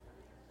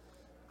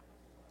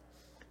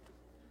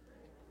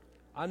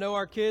I know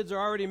our kids are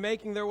already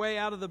making their way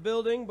out of the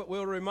building, but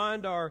we'll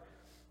remind our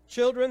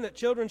children that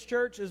Children's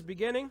Church is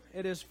beginning.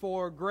 It is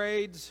for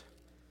grades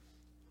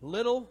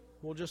little,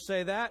 we'll just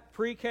say that,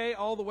 pre-K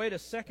all the way to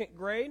second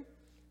grade.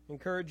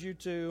 Encourage you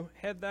to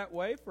head that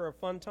way for a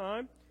fun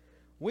time.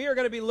 We are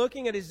going to be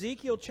looking at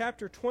Ezekiel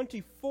chapter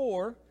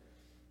 24.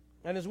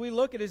 And as we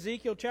look at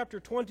Ezekiel chapter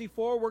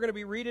 24, we're going to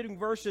be reading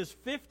verses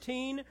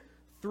 15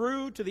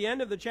 through to the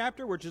end of the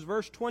chapter, which is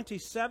verse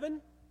 27.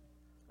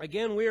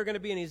 Again, we are going to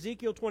be in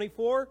Ezekiel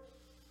 24,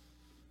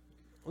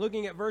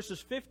 looking at verses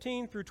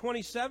 15 through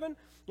 27.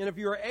 And if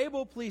you are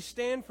able, please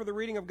stand for the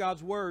reading of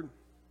God's Word.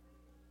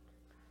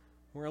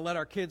 We're going to let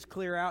our kids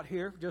clear out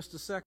here for just a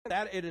second.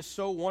 It is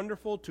so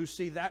wonderful to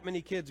see that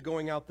many kids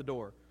going out the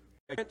door.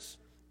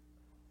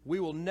 We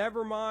will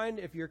never mind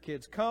if your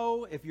kids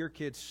if your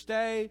kids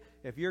stay,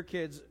 if your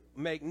kids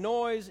make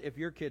noise, if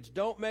your kids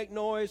don't make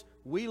noise.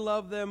 We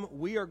love them.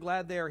 We are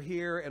glad they are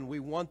here, and we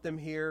want them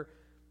here.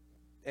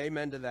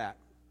 Amen to that.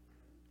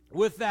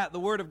 With that, the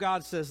Word of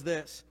God says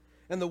this,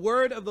 "And the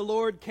word of the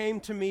Lord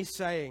came to me,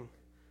 saying,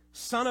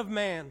 Son of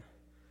man,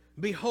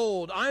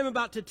 behold, I am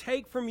about to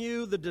take from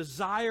you the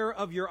desire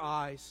of your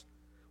eyes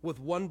with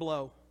one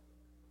blow.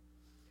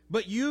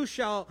 But you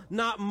shall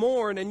not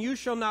mourn, and you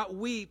shall not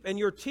weep, and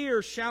your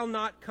tears shall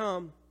not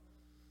come.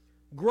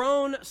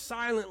 Groan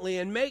silently,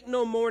 and make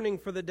no mourning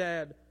for the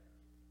dead.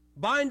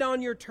 Bind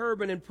on your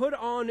turban, and put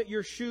on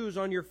your shoes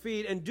on your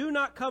feet, and do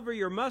not cover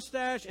your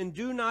mustache, and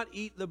do not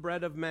eat the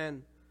bread of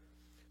men.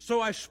 So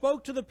I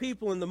spoke to the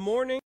people in the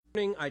morning.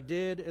 I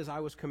did as I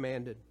was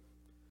commanded.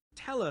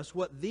 Tell us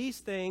what these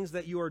things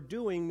that you are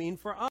doing mean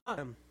for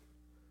us."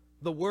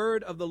 The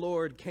word of the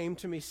Lord came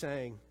to me,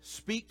 saying,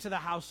 "Speak to the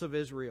house of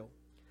Israel.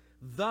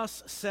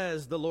 Thus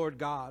says the Lord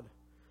God,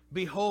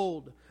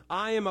 Behold,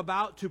 I am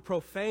about to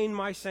profane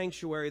my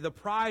sanctuary, the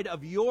pride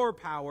of your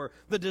power,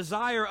 the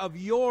desire of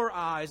your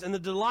eyes, and the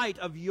delight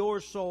of your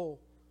soul.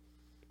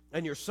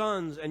 And your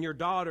sons and your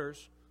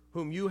daughters,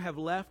 whom you have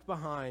left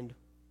behind,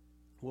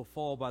 will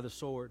fall by the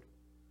sword.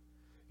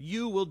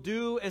 You will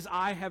do as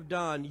I have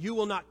done. You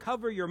will not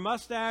cover your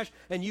mustache,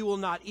 and you will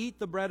not eat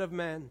the bread of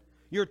men.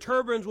 Your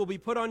turbans will be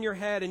put on your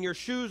head, and your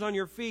shoes on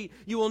your feet.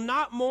 You will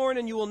not mourn,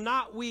 and you will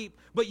not weep,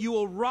 but you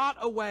will rot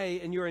away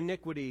in your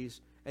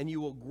iniquities, and you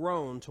will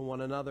groan to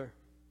one another.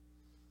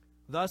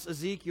 Thus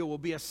Ezekiel will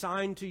be a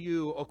sign to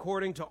you,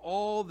 according to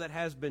all that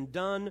has been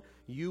done,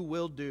 you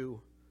will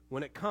do.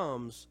 When it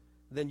comes,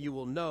 then you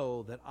will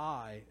know that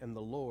I am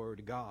the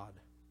Lord God.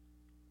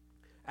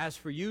 As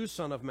for you,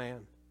 Son of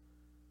man,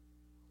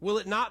 will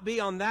it not be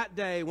on that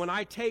day when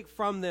I take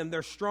from them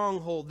their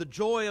stronghold, the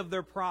joy of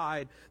their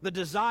pride, the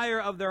desire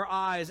of their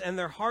eyes, and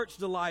their heart's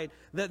delight,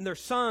 that their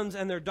sons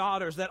and their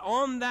daughters, that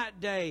on that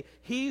day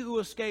he who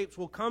escapes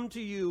will come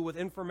to you with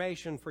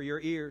information for your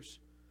ears?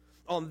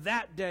 On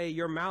that day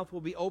your mouth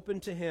will be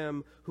opened to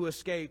him who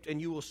escaped,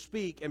 and you will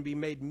speak and be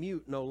made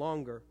mute no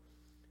longer.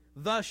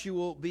 Thus you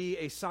will be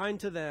a sign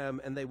to them,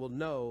 and they will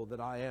know that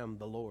I am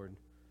the Lord."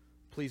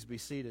 Please be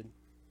seated.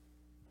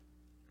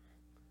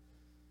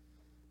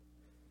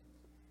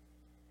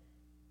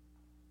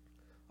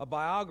 A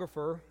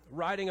biographer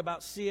writing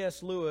about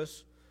C.S.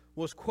 Lewis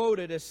was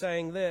quoted as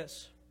saying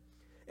this,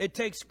 "It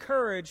takes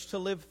courage to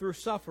live through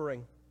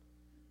suffering,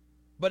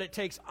 but it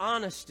takes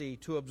honesty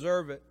to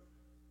observe it."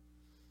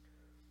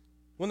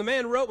 When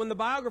the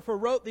biographer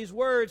wrote these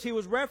words, he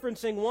was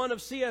referencing one of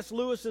C.S.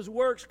 Lewis's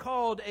works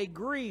called A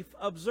Grief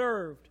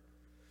Observed.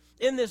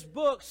 In this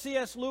book,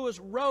 C.S. Lewis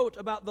wrote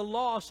about the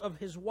loss of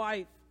his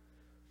wife,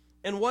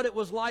 and what it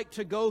was like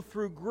to go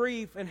through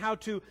grief, and how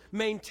to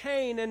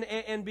maintain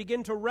and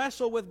begin to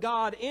wrestle with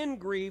God in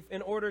grief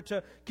in order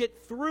to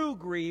get through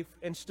grief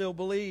and still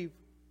believe.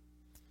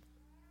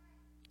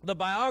 The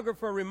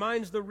biographer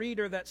reminds the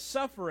reader that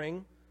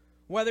suffering,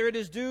 whether it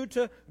is due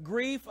to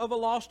grief of a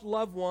lost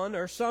loved one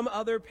or some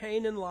other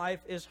pain in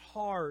life, is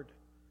hard.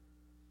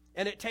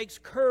 And it takes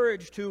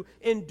courage to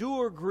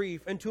endure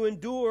grief and to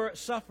endure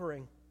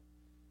suffering.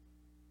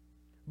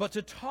 But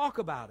to talk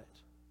about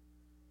it,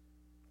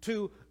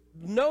 to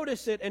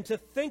notice it and to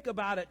think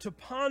about it, to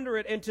ponder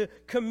it and to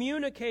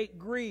communicate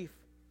grief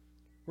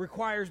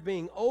requires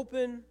being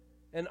open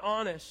and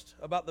honest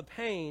about the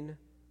pain,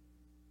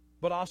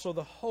 but also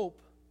the hope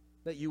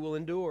that you will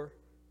endure.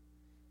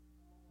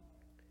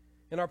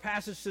 In our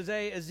passage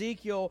today,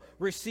 Ezekiel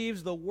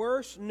receives the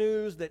worst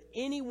news that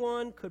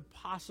anyone could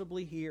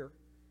possibly hear.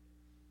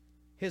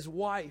 His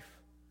wife,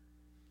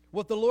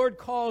 what the Lord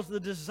calls the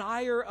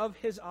desire of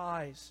his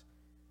eyes,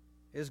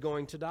 is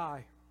going to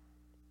die.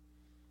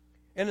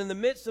 And in the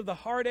midst of the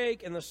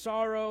heartache and the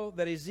sorrow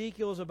that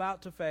Ezekiel is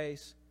about to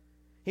face,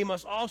 he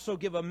must also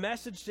give a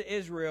message to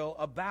Israel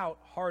about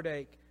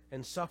heartache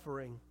and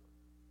suffering,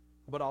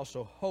 but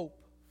also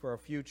hope for a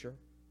future.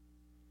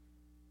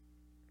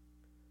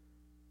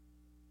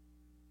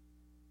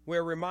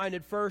 We're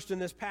reminded first in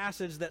this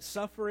passage that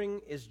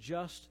suffering is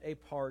just a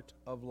part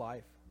of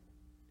life.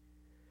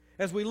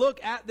 As we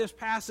look at this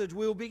passage,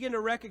 we'll begin to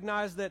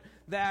recognize that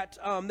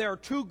there are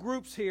two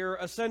groups here,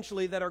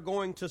 essentially, that are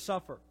going to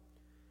suffer.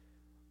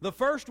 The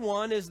first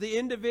one is the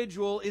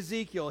individual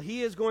Ezekiel.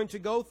 He is going to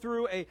go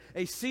through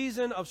a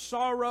season of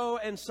sorrow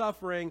and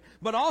suffering,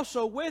 but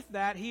also with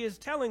that, he is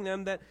telling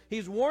them that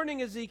he's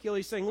warning Ezekiel.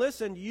 He's saying,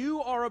 listen,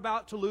 you are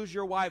about to lose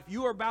your wife.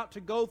 You are about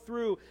to go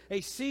through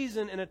a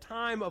season and a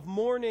time of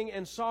mourning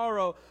and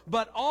sorrow,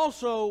 but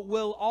also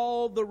will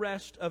all the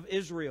rest of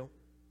Israel,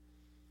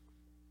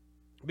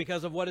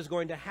 because of what is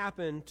going to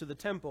happen to the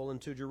temple and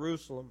to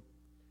Jerusalem.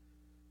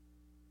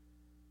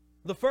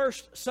 The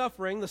first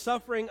suffering, the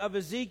suffering of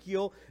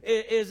Ezekiel,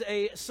 is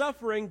a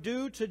suffering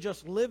due to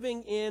just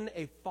living in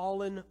a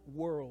fallen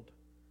world.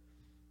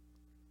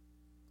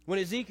 When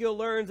Ezekiel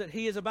learns that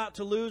he is about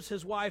to lose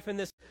his wife in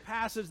this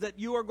passage, that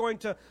you are going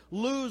to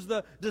lose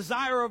the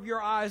desire of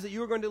your eyes, that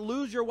you are going to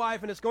lose your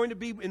wife, and it's going to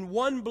be in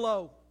one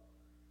blow,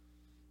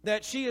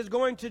 that she is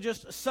going to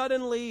just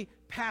suddenly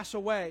pass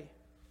away.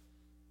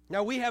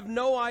 Now, we have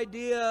no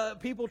idea.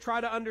 People try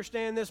to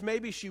understand this.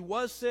 Maybe she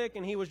was sick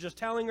and he was just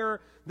telling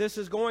her this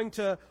is going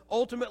to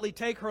ultimately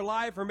take her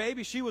life. Or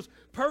maybe she was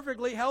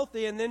perfectly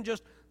healthy and then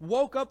just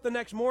woke up the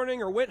next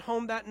morning or went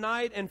home that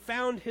night and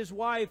found his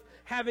wife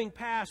having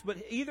passed. But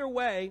either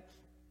way,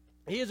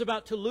 he is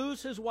about to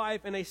lose his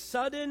wife in a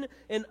sudden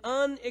and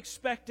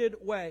unexpected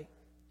way.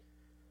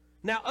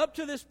 Now, up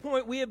to this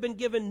point, we have been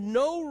given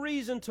no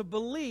reason to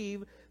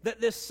believe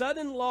that this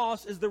sudden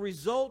loss is the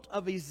result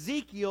of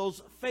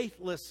Ezekiel's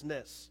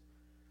faithlessness.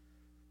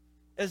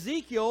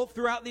 Ezekiel,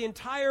 throughout the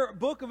entire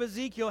book of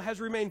Ezekiel, has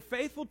remained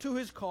faithful to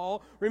his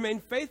call,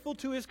 remained faithful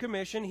to his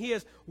commission. He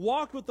has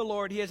walked with the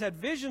Lord. He has had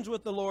visions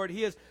with the Lord.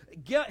 He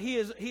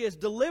has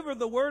delivered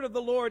the word of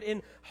the Lord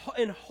in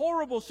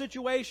horrible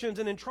situations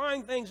and in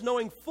trying things,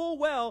 knowing full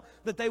well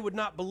that they would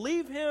not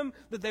believe him,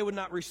 that they would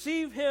not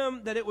receive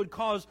him, that it would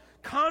cause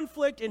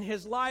conflict in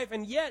his life.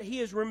 And yet he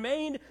has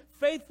remained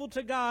faithful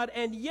to God,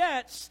 and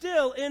yet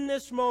still in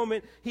this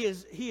moment he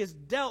is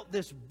dealt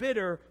this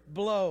bitter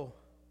blow.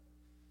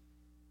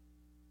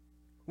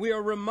 We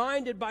are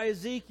reminded by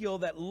Ezekiel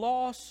that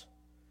loss,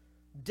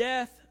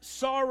 death,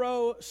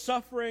 sorrow,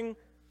 suffering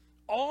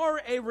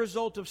are a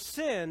result of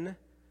sin,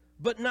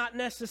 but not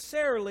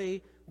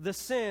necessarily the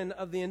sin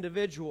of the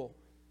individual.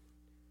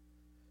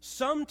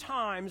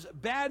 Sometimes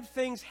bad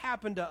things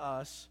happen to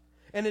us,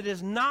 and it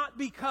is not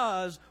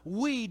because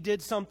we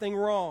did something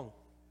wrong.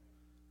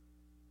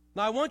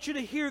 Now, I want you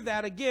to hear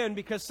that again,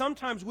 because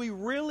sometimes we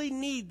really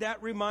need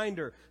that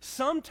reminder.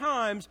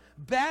 Sometimes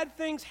bad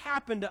things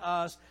happen to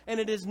us, and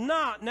it is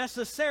not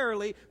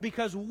necessarily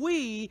because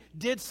we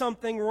did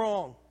something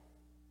wrong.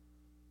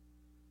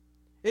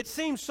 It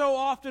seems so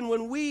often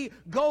when we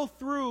go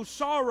through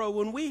sorrow,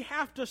 when we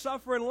have to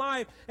suffer in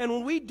life, and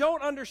when we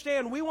don't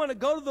understand, we want to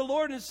go to the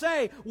Lord and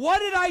say, what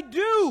did I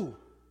do?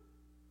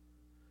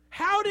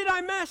 How did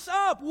I mess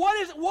up?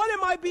 What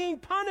am I being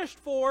punished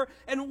for?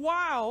 And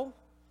while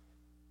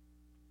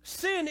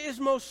sin is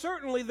most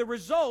certainly the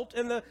result,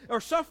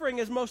 or suffering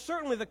is most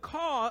certainly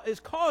is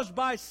caused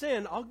by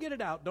sin. I'll get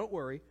it out, don't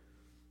worry.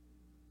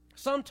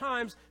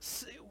 Sometimes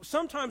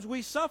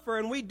we suffer,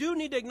 and we do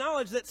need to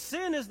acknowledge that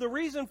sin is the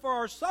reason for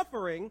our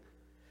suffering.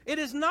 It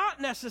is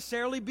not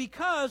necessarily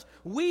because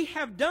we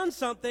have done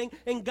something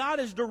and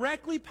God is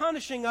directly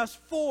punishing us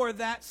for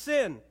that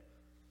sin.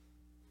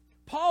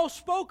 Paul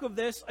spoke of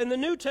this in the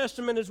New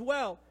Testament as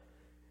well.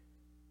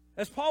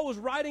 As Paul was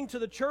writing to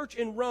the church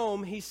in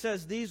Rome, he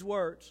says these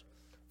words,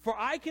 "For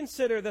I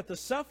consider that the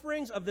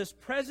sufferings of this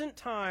present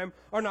time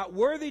are not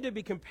worthy to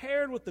be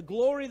compared with the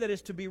glory that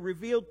is to be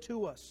revealed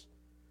to us.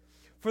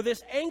 For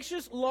this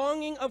anxious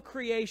longing of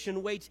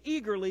creation waits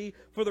eagerly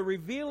for the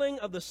revealing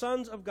of the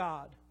sons of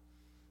God.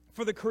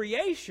 For the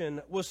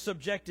creation was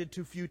subjected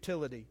to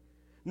futility,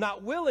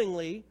 not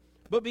willingly,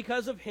 but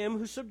because of him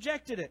who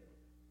subjected it,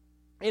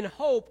 in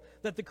hope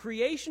that the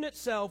creation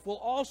itself will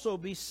also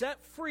be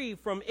set free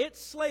from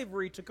its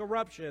slavery to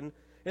corruption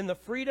in the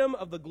freedom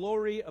of the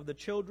glory of the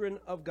children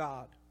of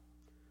God."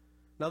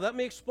 Now let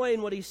me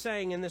explain what he's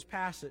saying in this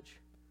passage.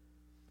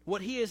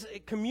 What he is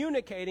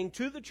communicating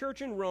to the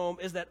church in Rome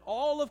is that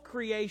all of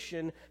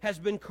creation has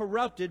been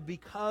corrupted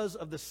because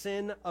of the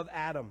sin of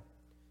Adam.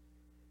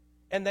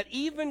 And that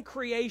even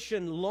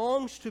creation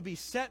longs to be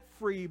set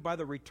free by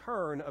the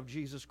return of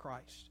Jesus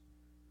Christ.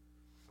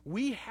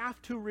 We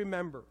have to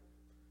remember,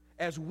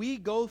 as we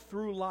go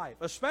through life,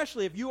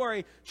 especially if you are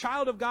a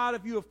child of God,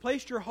 if you have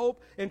placed your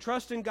hope and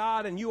trust in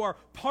God and you are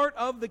part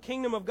of the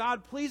kingdom of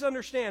God, please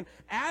understand,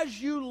 as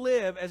you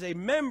live as a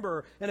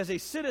member and as a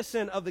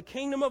citizen of the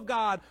kingdom of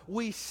God,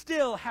 we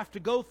still have to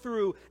go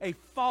through a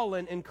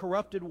fallen and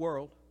corrupted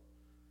world.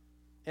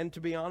 And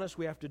to be honest,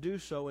 we have to do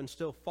so in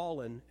still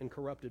fallen and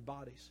corrupted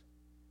bodies.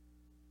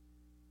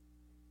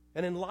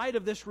 And in light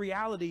of this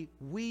reality,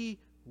 we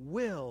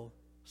will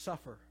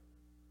suffer.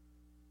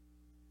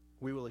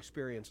 We will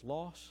experience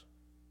loss.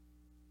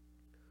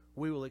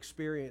 We will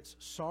experience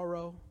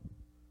sorrow.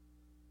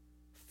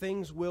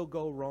 Things will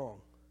go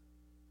wrong.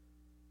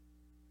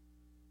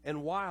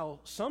 And while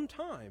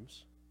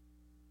sometimes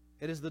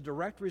it is the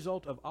direct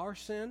result of our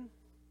sin,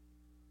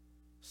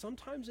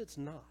 sometimes it's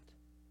not.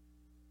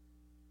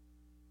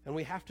 And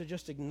we have to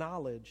just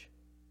acknowledge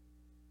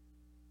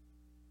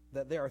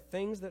that there are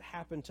things that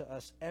happen to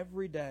us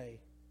every day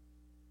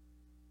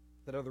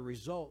that are the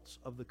results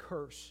of the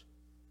curse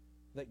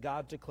that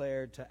God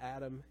declared to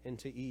Adam and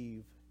to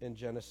Eve in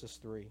Genesis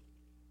 3.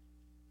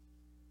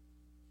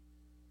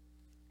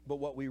 But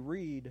what we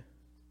read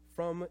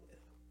from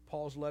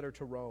Paul's letter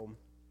to Rome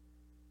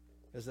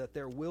is that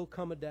there will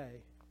come a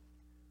day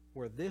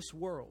where this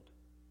world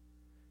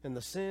and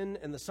the sin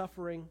and the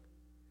suffering,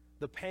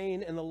 the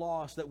pain and the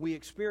loss that we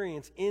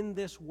experience in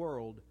this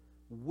world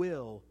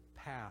will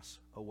pass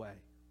away.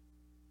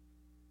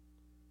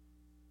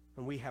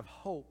 And we have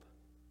hope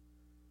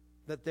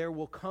that there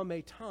will come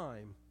a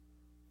time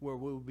where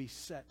we will be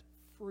set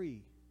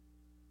free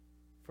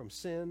from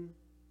sin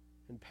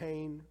and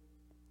pain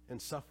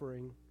and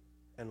suffering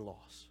and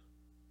loss.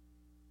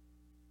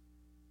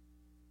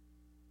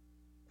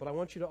 But I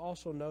want you to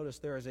also notice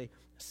there is a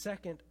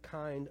second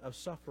kind of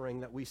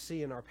suffering that we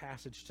see in our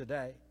passage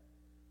today.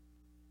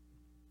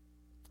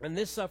 And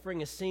this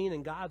suffering is seen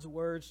in God's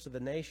words to the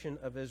nation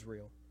of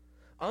Israel.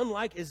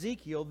 Unlike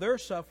Ezekiel, their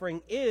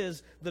suffering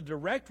is the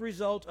direct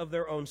result of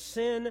their own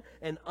sin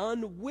and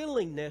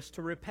unwillingness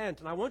to repent.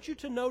 And I want you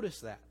to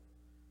notice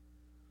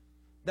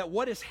that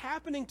what is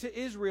happening to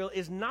Israel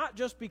is not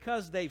just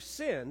because they've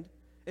sinned.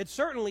 It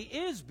certainly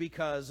is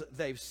because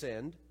they've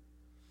sinned,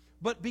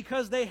 but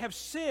because they have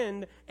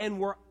sinned and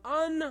were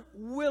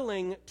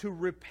unwilling to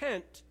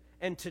repent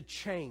and to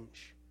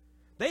change.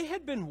 They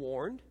had been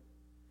warned.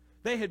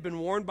 They had been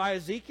warned by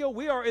Ezekiel.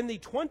 We are in the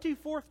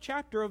 24th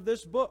chapter of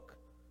this book,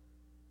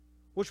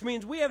 which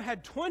means we have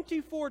had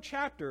 24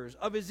 chapters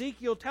of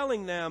Ezekiel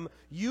telling them,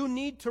 you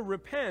need to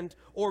repent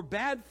or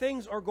bad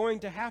things are going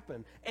to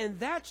happen. And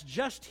that's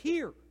just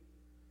here.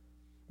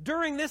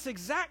 During this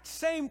exact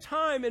same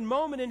time and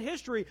moment in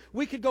history,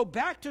 we could go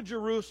back to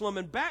Jerusalem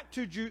and back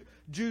to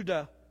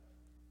Judah.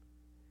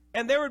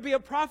 And there would be a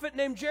prophet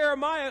named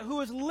Jeremiah who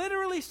is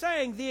literally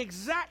saying the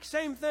exact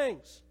same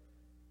things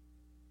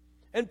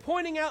and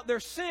pointing out their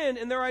sin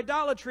and their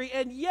idolatry.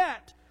 And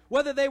yet,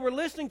 whether they were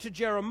listening to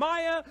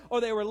Jeremiah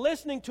or they were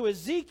listening to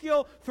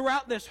Ezekiel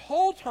throughout this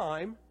whole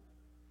time,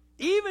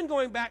 even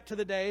going back to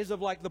the days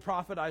of like the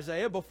prophet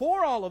Isaiah,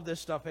 before all of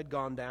this stuff had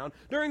gone down,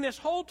 during this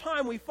whole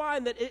time we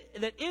find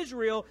that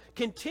Israel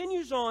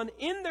continues on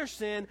in their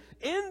sin,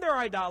 in their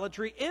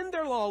idolatry, in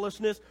their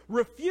lawlessness,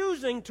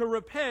 refusing to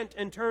repent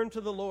and turn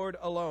to the Lord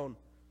alone.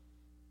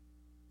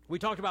 We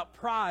talked about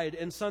pride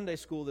in Sunday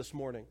school this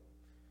morning.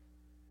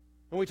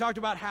 And we talked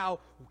about how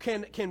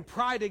can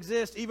pride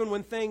exist even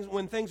when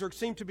things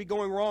seem to be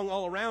going wrong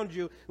all around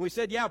you. And we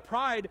said, yeah,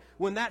 pride,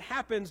 when that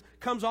happens,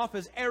 comes off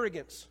as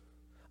arrogance,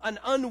 an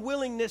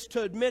unwillingness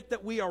to admit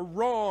that we are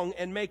wrong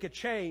and make a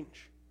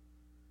change.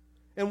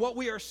 And what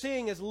we are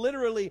seeing is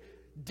literally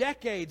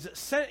decades,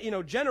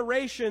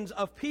 generations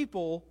of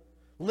people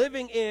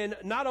living in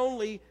not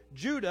only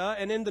Judah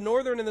and in the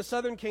northern and the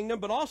southern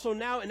kingdom, but also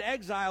now in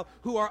exile,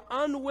 who are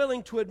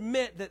unwilling to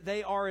admit that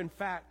they are in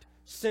fact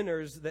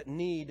sinners that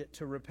need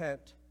to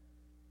repent.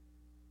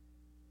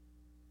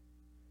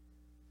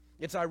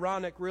 It's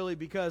ironic, really,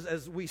 because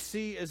as we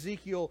see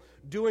Ezekiel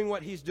doing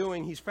what he's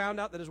doing, he's found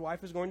out that his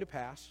wife is going to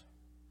pass.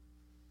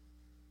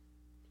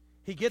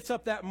 He gets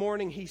up that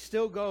morning, he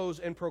still goes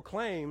and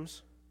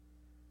proclaims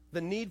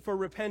the need for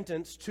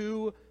repentance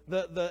to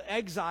the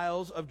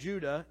exiles of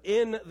Judah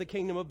in the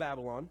kingdom of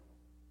Babylon.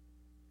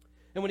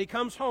 And when he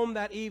comes home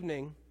that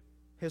evening,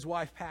 his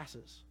wife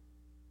passes.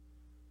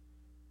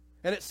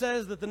 And it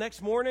says that the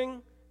next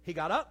morning, he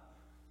got up,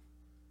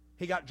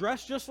 he got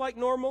dressed just like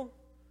normal,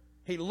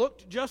 he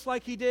looked just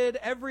like he did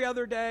every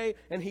other day,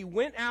 and he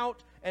went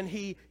out, and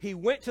he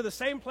went to the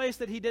same place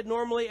that he did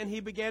normally, and he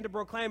began to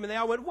proclaim, and they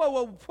all went, whoa,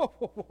 whoa, whoa,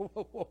 whoa, whoa,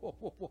 whoa, whoa,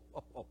 whoa,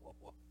 whoa,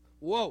 whoa,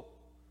 whoa.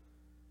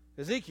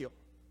 Ezekiel,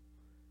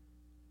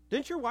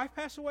 didn't your wife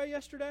pass away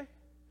yesterday?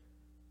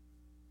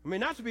 I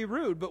mean, not to be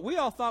rude, but we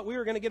all thought we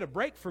were going to get a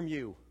break from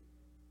you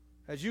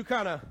as you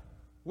kind of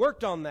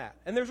worked on that.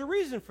 And there's a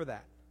reason for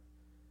that.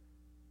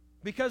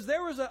 Because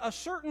there was a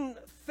certain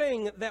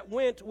thing that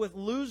went with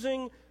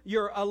losing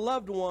a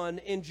loved one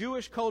in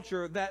Jewish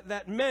culture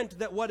that meant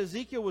that what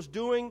Ezekiel was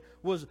doing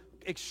was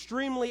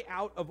extremely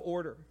out of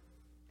order.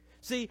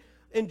 See,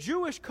 in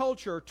Jewish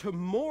culture, to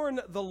mourn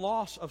the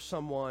loss of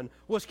someone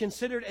was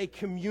considered a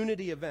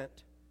community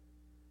event.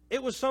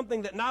 It was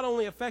something that not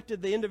only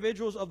affected the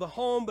individuals of the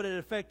home, but it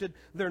affected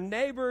their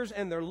neighbors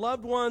and their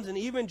loved ones and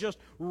even just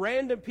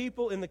random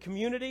people in the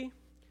community.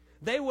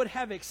 They would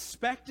have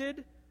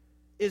expected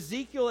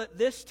Ezekiel at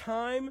this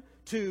time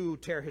to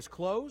tear his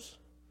clothes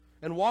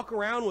and walk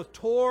around with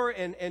torn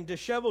and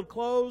disheveled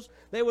clothes.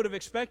 They would have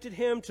expected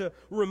him to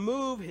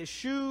remove his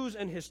shoes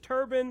and his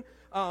turban,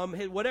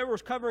 whatever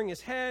was covering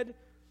his head.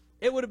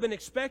 It would have been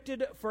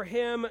expected for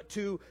him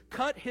to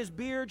cut his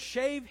beard,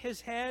 shave his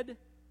head.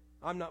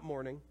 I'm not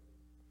mourning.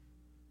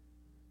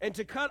 And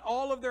to cut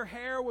all of their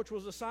hair, which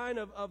was a sign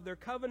of their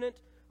covenant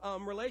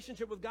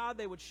relationship with God.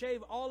 They would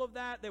shave all of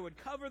that. They would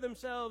cover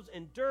themselves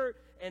in dirt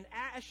and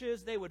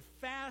ashes. They would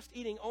fast,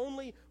 eating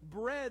only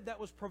bread that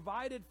was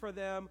provided for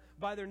them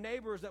by their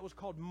neighbors that was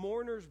called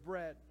mourner's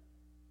bread.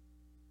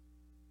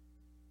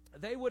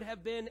 they would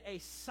have been a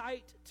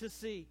sight to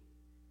see.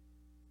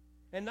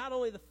 And not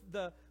only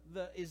the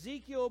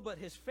Ezekiel, but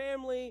his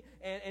family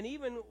and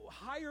even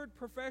hired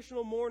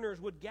professional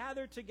mourners would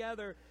gather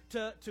together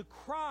to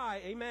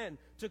cry, amen,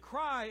 to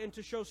cry and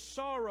to show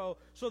sorrow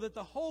so that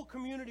the whole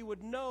community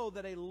would know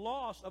that a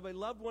loss of a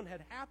loved one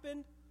had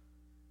happened,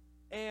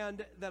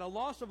 and that a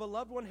loss of a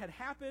loved one had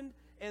happened,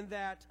 and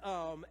that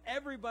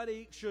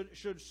everybody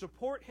should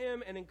support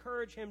him and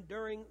encourage him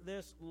during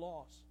this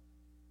loss.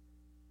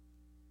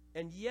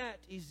 And yet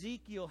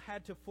Ezekiel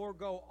had to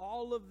forego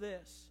all of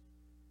this,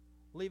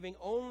 leaving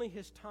only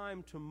his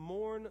time to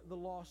mourn the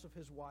loss of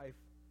his wife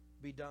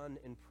be done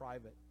in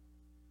private.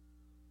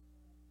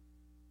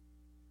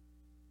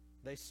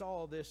 They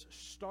saw this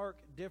stark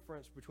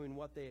difference between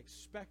what they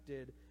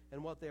expected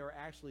and what they were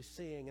actually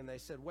seeing, and they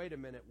said, wait a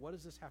minute, what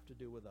does this have to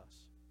do with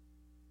us?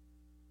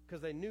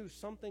 Because they knew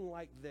something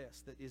like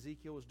this that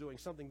Ezekiel was doing,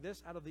 something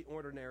this out of the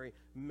ordinary,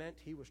 meant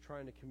he was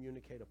trying to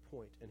communicate a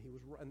point,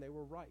 and they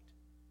were right.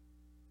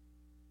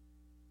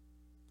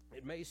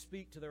 It may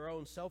speak to their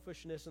own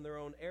selfishness and their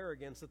own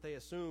arrogance that they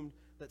assumed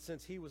that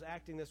since he was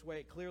acting this way,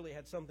 it clearly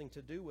had something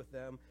to do with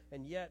them,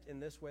 and yet in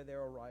this way they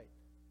are right.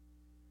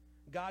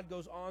 God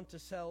goes on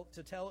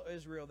to tell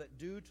Israel that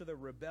due to their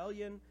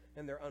rebellion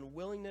and their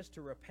unwillingness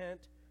to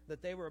repent,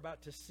 that they were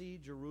about to see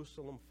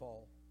Jerusalem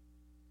fall,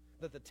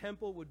 that the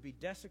temple would be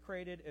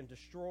desecrated and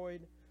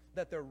destroyed,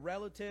 that their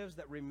relatives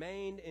that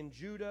remained in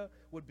Judah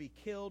would be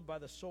killed by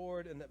the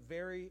sword, and that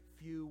very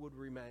few would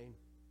remain,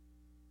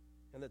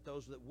 and that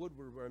those that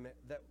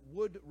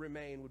would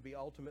remain would be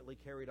ultimately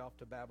carried off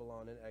to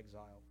Babylon in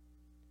exile.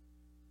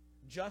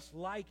 Just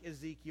like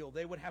Ezekiel,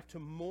 they would have to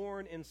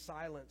mourn in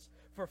silence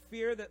for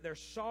fear that their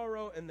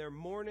sorrow and their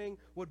mourning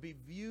would be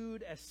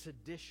viewed as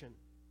sedition,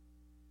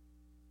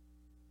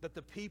 that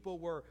the people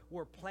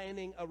were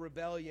planning a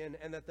rebellion,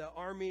 and that the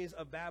armies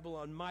of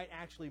Babylon might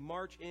actually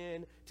march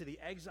in to the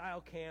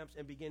exile camps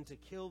and begin to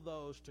kill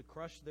those to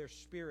crush their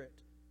spirit.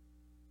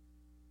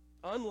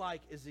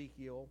 Unlike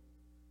Ezekiel,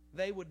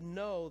 they would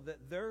know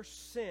that their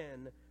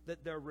sin,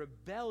 that their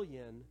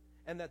rebellion,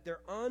 and that their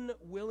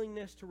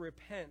unwillingness to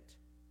repent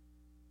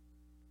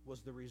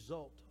was the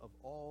result of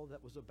all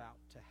that was about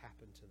to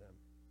happen to them.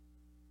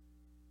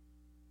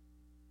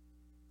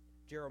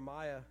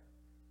 Jeremiah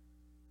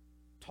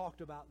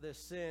talked about this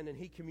sin, and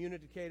he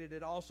communicated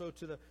it also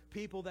to the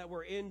people that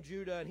were in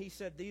Judah, and he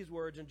said these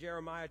words in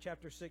Jeremiah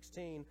chapter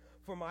 16,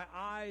 "For my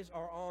eyes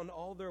are on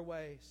all their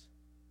ways,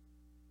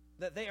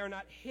 that they are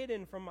not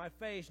hidden from my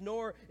face,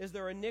 nor is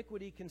their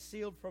iniquity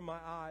concealed from my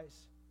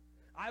eyes.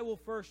 I will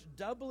first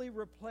doubly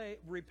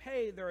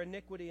repay their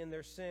iniquity and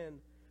their sin,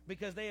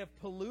 because they have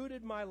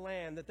polluted my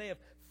land, that they have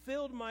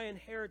filled my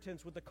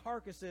inheritance with the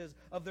carcasses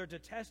of their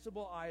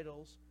detestable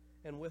idols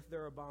and with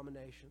their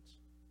abominations."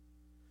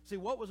 See,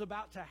 what was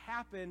about to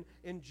happen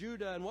in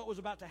Judah and what was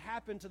about to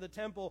happen to the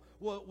temple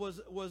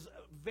was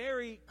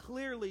very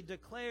clearly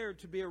declared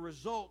to be a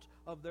result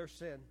of their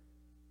sin.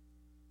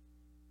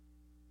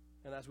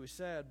 And as we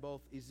said,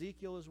 both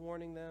Ezekiel is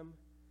warning them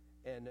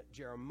and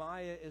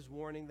Jeremiah is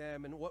warning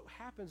them. And what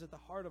happens at the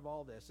heart of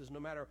all this is no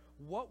matter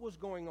what was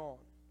going on,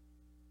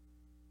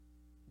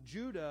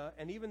 Judah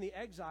and even the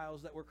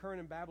exiles that were current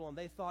in Babylon,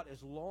 they thought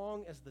as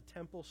long as the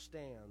temple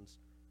stands,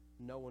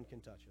 no one can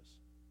touch us.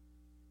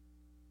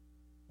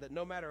 That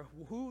no matter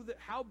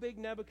how big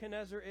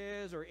Nebuchadnezzar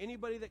is or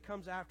anybody that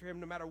comes after him,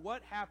 no matter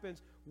what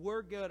happens,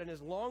 we're good. And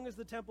as long as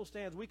the temple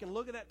stands, we can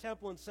look at that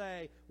temple and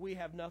say, we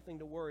have nothing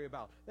to worry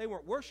about. They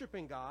weren't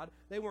worshiping God.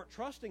 They weren't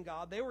trusting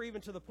God. They were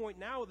even to the point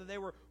now that they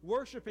were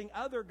worshiping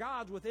other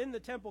gods within the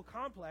temple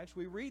complex.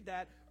 We read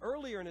that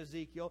earlier in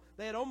Ezekiel.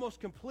 They had almost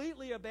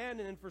completely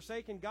abandoned and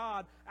forsaken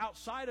God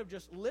outside of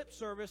just lip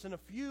service and a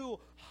few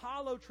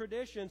hollow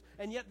traditions,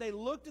 and yet they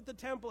looked at the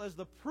temple as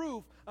the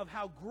proof of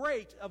how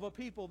great of a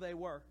people they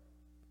were.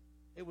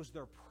 It was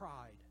their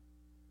pride.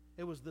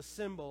 It was the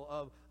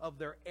symbol of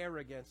their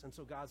arrogance. And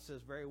so God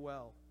says, very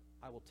well,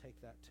 I will take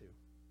that too.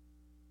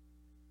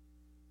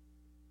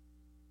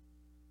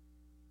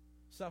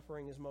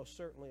 Suffering is most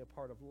certainly a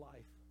part of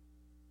life.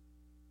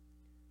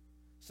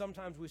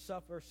 Sometimes we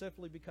suffer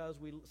simply because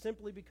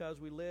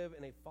we live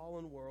in a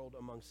fallen world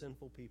among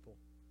sinful people.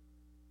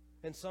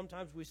 And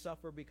sometimes we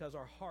suffer because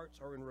our hearts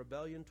are in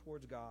rebellion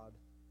towards God,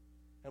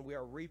 and we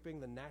are reaping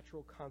the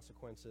natural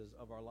consequences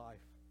of our life.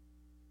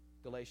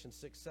 Galatians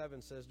 6:7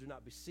 says, "Do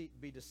not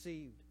be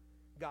deceived.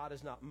 God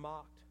is not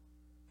mocked.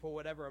 For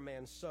whatever a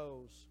man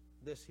sows,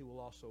 this he will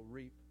also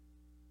reap."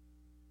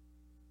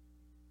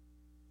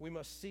 We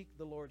must seek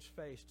the Lord's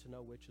face to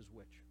know which is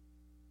which.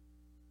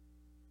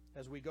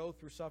 As we go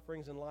through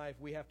sufferings in life,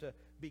 we have to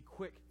be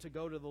quick to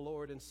go to the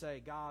Lord and say,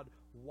 God,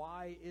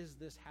 why is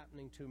this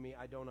happening to me?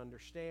 I don't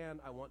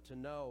understand. I want to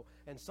know.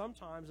 And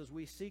sometimes as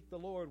we seek the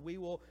Lord, we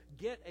will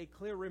get a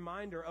clear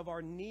reminder of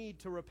our need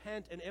to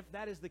repent. And if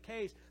that is the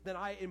case, then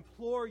I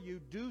implore you,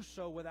 do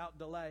so without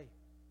delay.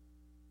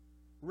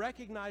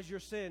 Recognize your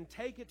sin.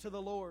 Take it to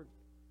the Lord.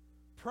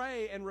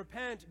 Pray and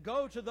repent.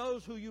 Go to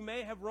those who you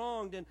may have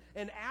wronged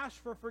and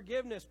ask for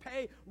forgiveness.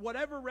 Pay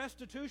whatever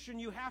restitution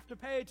you have to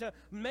pay to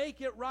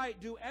make it right.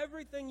 Do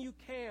everything you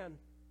can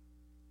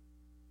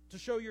to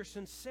show your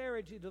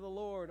sincerity to the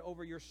Lord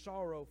over your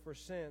sorrow for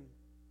sin.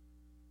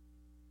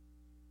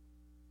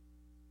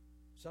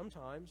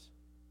 Sometimes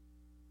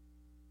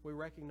we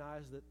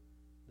recognize that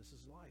this is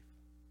life.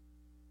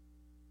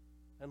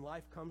 And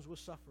life comes with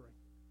suffering.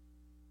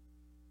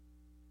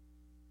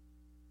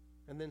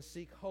 And then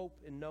seek hope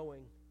in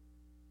knowing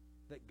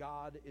that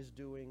God is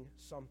doing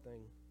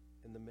something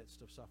in the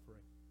midst of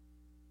suffering.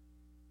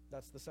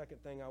 That's the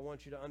second thing I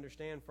want you to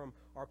understand from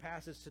our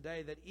passage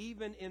today, that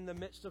even in the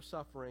midst of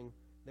suffering,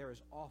 there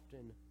is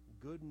often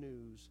good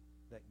news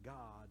that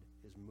God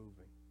is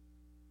moving.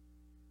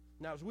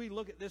 Now, as we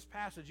look at this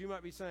passage, you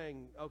might be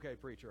saying, okay,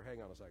 preacher,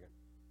 hang on a second.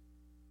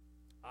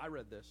 I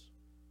read this,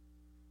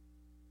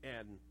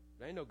 and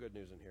there ain't no good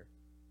news in here.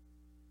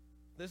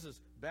 This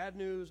is bad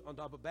news on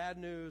top of bad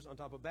news on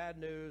top of bad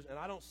news, and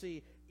I don't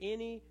see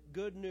any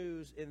good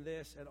news in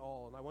this at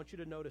all. And I want you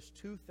to notice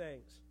two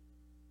things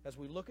as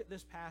we look at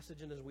this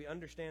passage and as we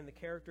understand the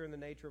character and the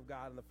nature of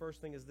God. And the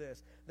first thing is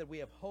this, that we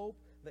have hope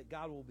that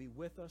God will be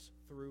with us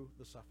through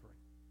the suffering.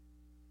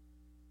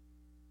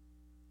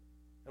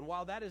 And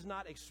while that is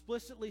not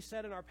explicitly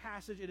said in our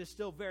passage, it is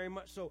still very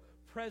much so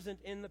present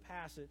in the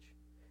passage.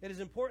 It is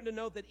important to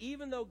note that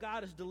even though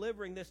God is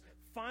delivering this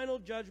final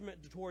judgment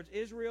towards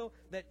Israel,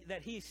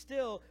 that he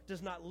still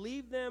does not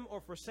leave them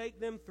or forsake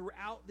them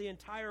throughout the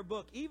entire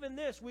book. Even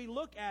this we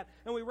look at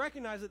and we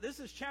recognize that this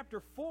is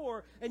chapter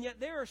 4, and yet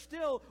there are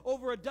still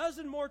over a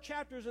dozen more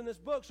chapters in this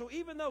book. So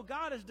even though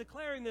God is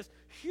declaring this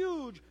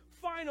huge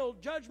final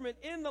judgment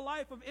in the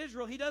life of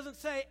Israel, he doesn't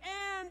say,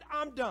 and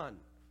I'm done.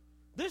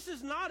 This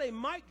is not a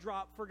mic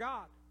drop for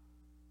God.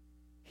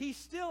 He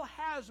still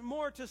has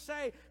more to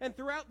say, and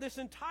throughout this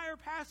entire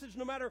passage,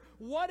 no matter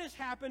what has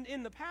happened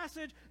in the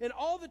passage, in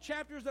all the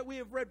chapters that we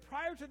have read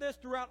prior to this,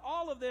 throughout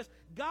all of this,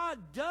 God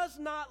does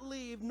not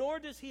leave, nor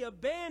does he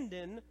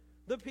abandon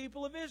the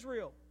people of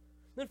Israel.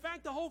 In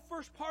fact, the whole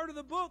first part of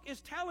the book is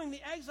telling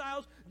the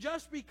exiles,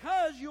 just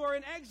because you are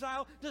in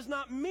exile does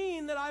not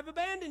mean that I've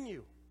abandoned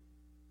you.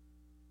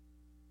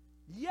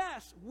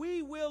 Yes,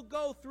 we will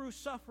go through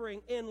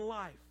suffering in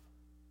life.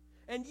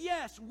 And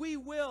yes, we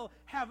will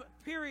have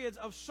periods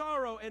of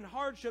sorrow and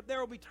hardship. There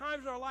will be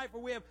times in our life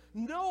where we have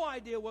no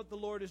idea what the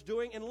Lord is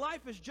doing, and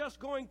life is just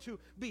going to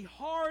be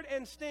hard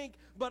and stink.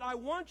 But I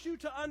want you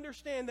to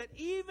understand that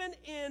even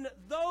in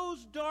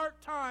those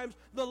dark times,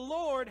 the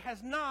Lord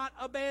has not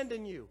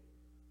abandoned you.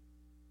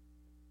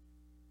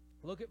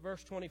 Look at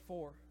verse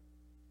 24.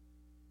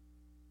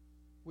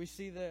 We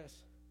see this.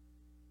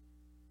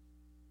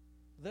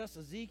 Thus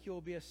Ezekiel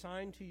will be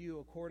assigned to you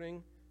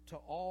according to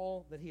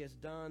all that he has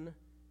done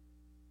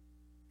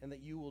and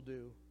that you will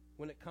do.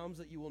 When it comes,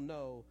 that you will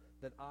know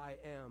that I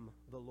am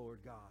the Lord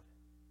God.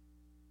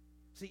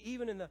 See,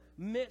 even in the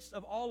midst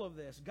of all of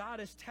this, God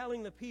is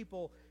telling the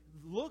people,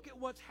 look at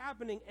what's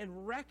happening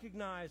and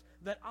recognize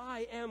that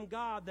I am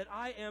God, that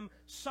I am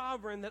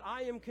sovereign, that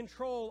I am in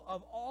control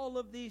of all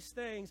of these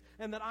things,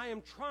 and that I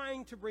am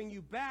trying to bring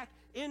you back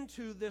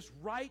into this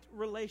right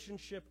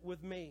relationship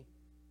with me.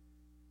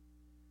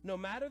 No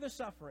matter the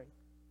suffering,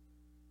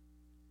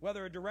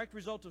 whether a direct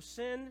result of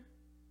sin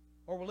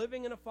or we're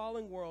living in a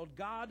fallen world,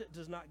 God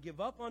does not give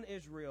up on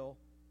Israel.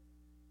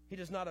 He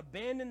does not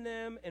abandon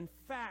them. In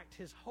fact,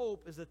 his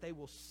hope is that they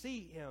will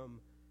see him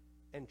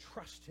and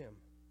trust him.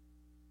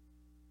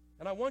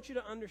 And I want you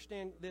to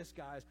understand this,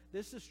 guys.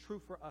 This is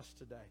true for us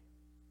today.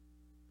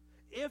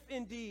 If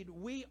indeed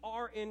we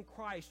are in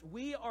Christ,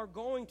 we are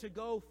going to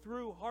go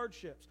through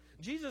hardships.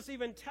 Jesus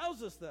even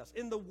tells us this.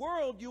 In the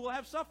world, you will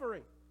have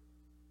suffering.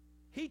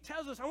 He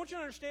tells us, I want you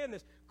to understand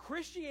this.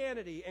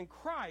 Christianity and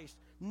Christ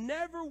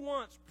never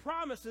once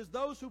promises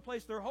those who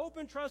place their hope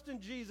and trust in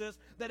Jesus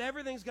that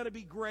everything's going to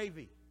be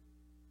gravy.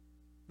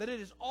 That it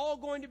is all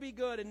going to be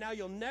good, and now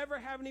you'll never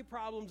have any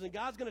problems, and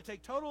God's going to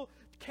take total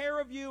care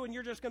of you, and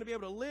you're just going to be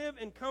able to live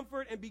in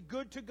comfort and be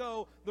good to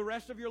go the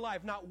rest of your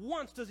life. Not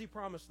once does he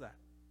promise that.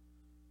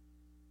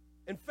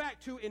 In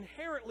fact, to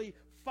inherently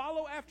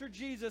follow after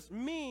Jesus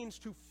means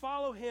to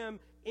follow him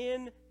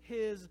in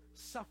his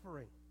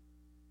suffering.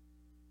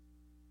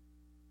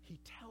 He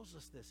tells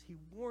us this. He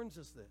warns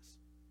us this.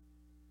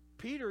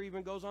 Peter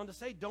even goes on to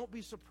say, don't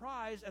be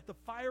surprised at the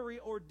fiery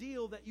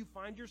ordeal that you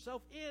find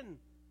yourself in.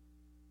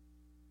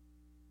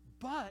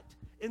 But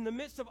in the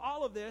midst of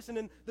all of this, and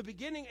in the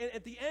beginning and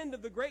at the end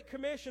of the Great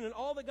Commission and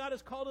all that God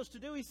has called us to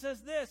do, he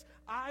says this,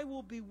 I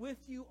will be with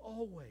you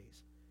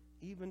always,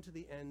 even to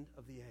the end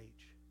of the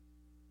age.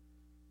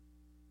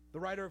 The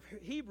writer of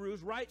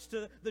Hebrews writes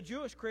to the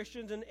Jewish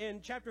Christians in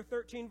chapter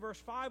 13, verse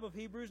 5 of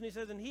Hebrews, and he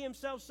says, and he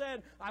himself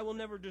said, I will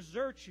never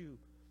desert you,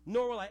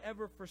 nor will I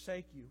ever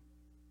forsake you.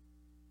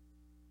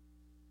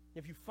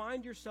 If you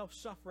find yourself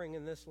suffering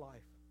in this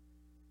life,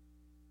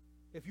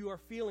 if you are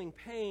feeling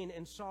pain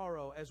and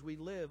sorrow as we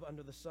live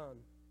under the sun,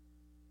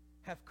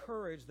 have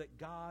courage that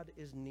God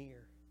is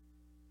near,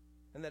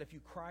 and that if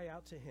you cry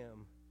out to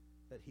him,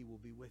 that he will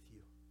be with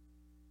you.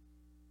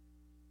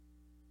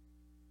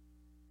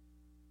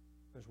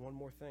 There's one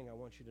more thing I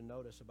want you to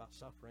notice about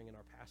suffering in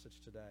our passage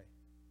today,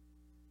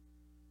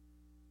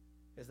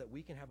 is that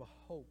we can have a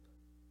hope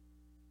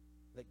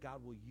that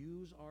God will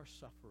use our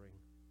suffering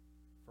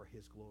for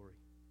His glory.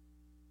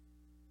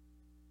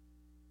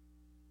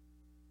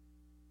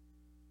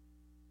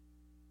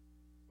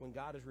 When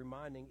God is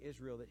reminding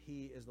Israel that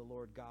He is the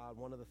Lord God,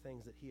 one of the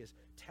things that He is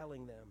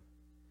telling them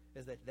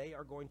is that they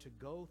are going to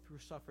go through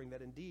suffering,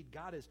 that indeed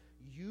God is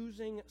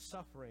using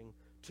suffering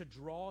to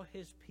draw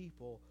His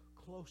people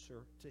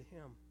closer to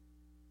Him.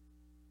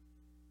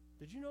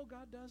 Did you know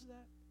God does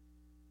that?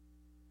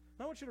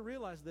 I want you to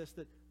realize this,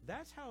 that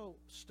that's how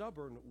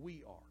stubborn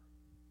we are.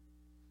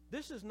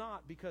 This is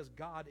not because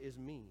God is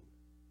mean.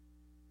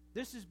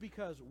 This is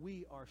because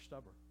we are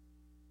stubborn.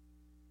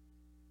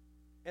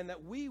 And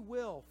that we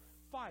will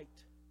fight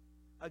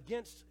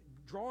against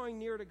drawing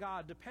near to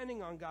God,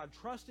 depending on God,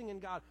 trusting in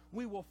God.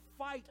 We will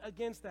fight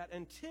against that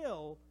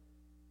until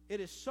it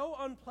is so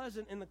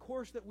unpleasant in the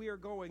course that we are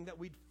going that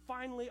we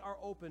finally are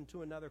open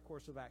to another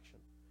course of action.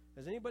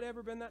 Has anybody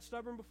ever been that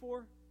stubborn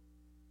before?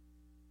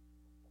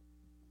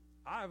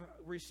 I've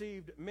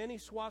received many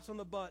swats on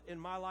the butt in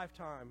my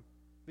lifetime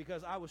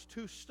because I was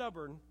too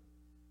stubborn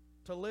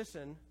to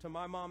listen to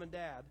my mom and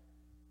dad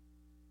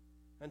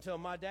until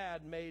my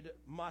dad made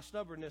my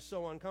stubbornness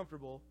so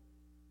uncomfortable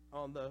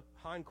on the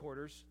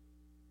hindquarters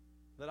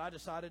that I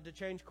decided to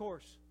change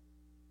course.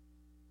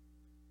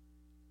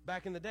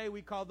 Back in the day,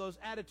 we called those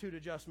attitude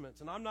adjustments.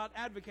 And I'm not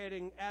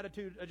advocating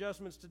attitude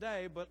adjustments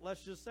today, but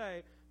let's just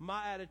say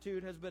my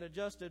attitude has been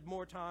adjusted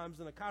more times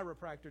than a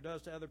chiropractor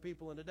does to other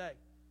people in a day.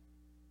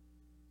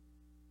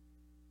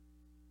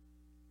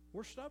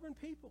 We're stubborn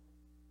people.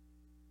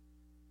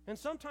 And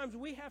sometimes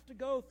we have to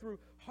go through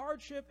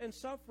hardship and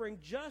suffering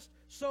just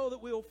so that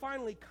we will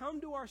finally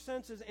come to our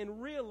senses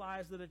and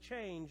realize that a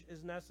change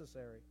is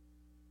necessary.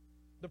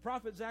 The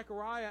prophet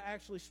Zechariah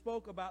actually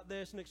spoke about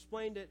this and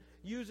explained it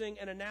using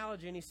an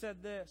analogy, and he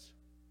said this,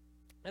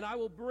 "And I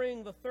will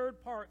bring the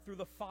third part through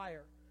the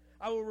fire.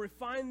 I will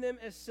refine them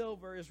as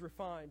silver is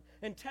refined,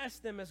 and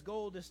test them as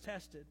gold is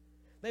tested.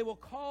 They will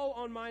call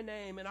on my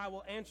name, and I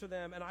will answer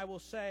them, and I will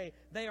say,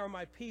 they are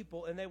my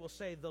people, and they will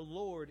say, the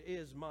Lord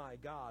is my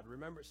God."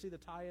 Remember, see the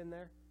tie-in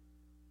there?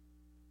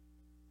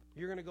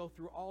 You're going to go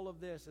through all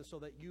of this and so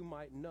that you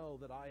might know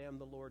that I am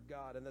the Lord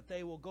God, and that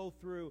they will go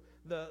through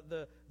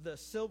the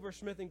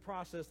silversmithing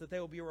process, that they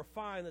will be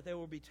refined, that they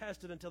will be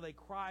tested until they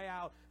cry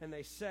out and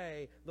they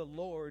say, the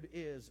Lord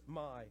is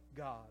my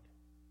God.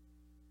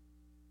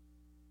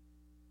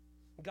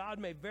 God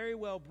may very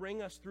well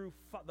bring us through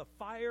the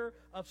fire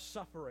of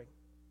suffering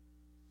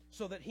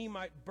so that He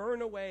might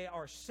burn away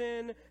our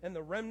sin and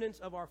the remnants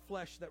of our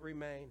flesh that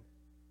remain.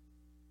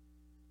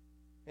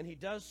 And He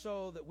does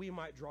so that we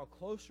might draw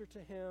closer to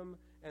Him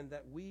and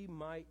that we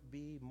might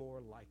be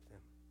more like them.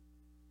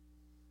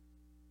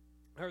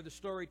 I heard the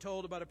story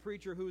told about a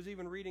preacher who was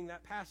even reading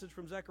that passage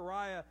from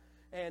Zechariah,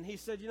 and he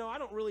said, I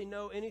don't really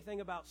know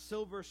anything about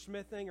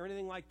silversmithing or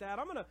anything like that.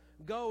 I'm going to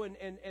go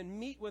and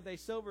meet with a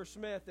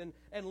silversmith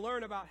and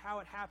learn about how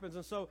it happens.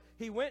 And so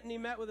he went and he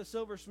met with a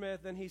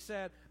silversmith, and he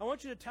said, I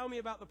want you to tell me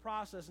about the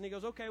process. And he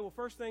goes, okay, well,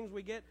 first things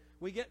we get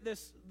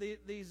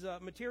these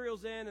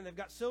materials in, and they've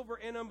got silver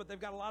in them, but they've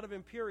got a lot of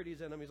impurities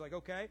in them. He's like,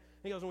 okay.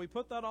 He goes, and we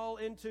put that all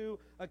into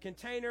a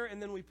container,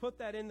 and then we put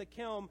that in the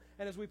kiln.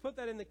 And as we put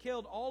that in the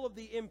kiln, all of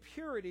the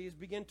impurities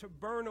begin to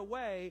burn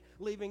away,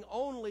 leaving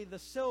only the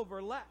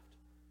silver left.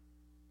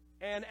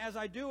 And as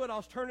I do it,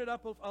 I'll turn it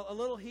up a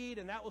little heat,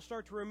 and that will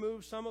start to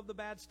remove some of the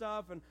bad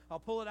stuff, and I'll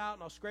pull it out,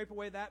 and I'll scrape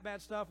away that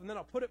bad stuff, and then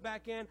I'll put it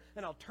back in,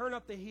 and I'll turn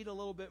up the heat a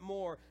little bit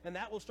more, and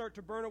that will start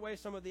to burn away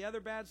some of the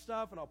other bad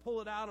stuff, and I'll pull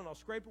it out, and I'll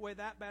scrape away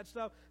that bad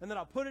stuff, and then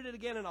I'll put it in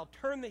again, and I'll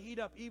turn the heat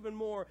up even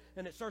more,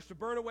 and it starts to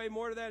burn away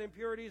more of that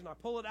impurities, and I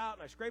pull it out,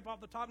 and I scrape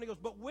off the top, and he goes,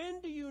 but when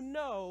do you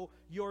know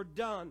you're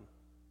done?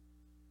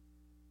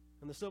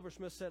 And the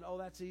silversmith said, oh,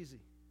 that's easy.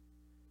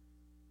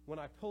 When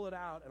I pull it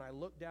out, and I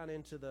look down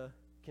into the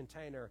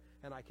container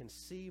and I can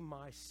see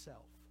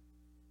myself,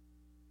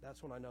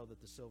 that's when I know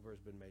that the silver has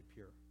been made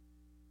pure.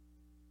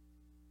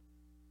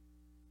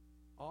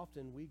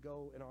 Often we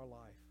go in our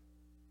life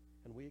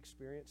and we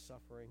experience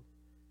suffering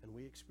and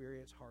we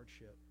experience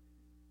hardship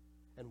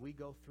and we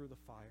go through the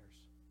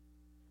fires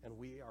and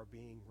we are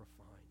being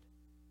refined.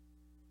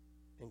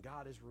 And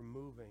God is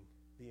removing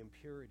the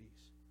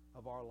impurities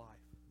of our life,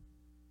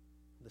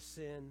 the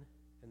sin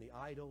and the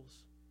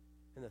idols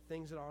and the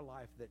things in our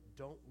life that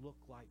don't look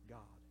like God.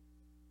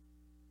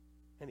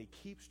 And He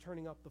keeps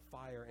turning up the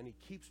fire, and He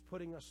keeps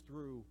putting us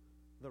through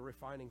the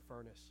refining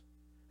furnace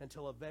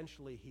until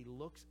eventually He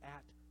looks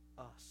at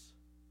us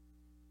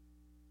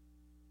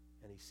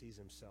and He sees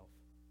Himself.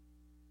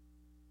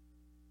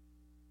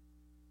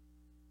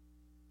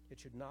 It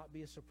should not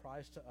be a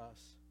surprise to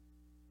us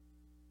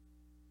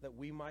that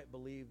we might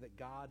believe that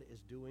God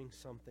is doing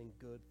something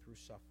good through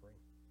suffering.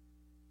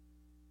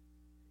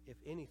 If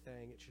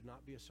anything, it should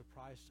not be a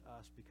surprise to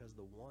us because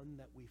the one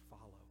that we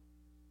follow,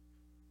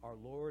 our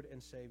Lord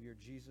and Savior,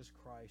 Jesus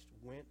Christ,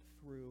 went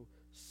through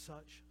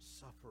such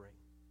suffering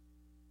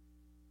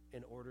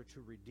in order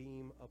to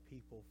redeem a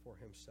people for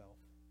Himself.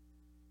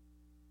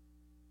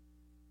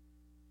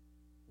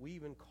 We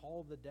even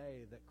call the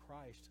day that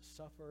Christ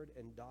suffered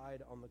and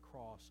died on the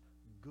cross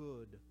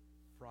Good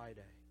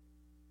Friday.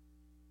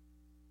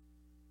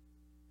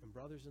 And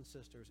brothers and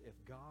sisters, if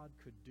God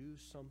could do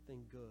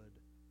something good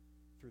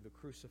through the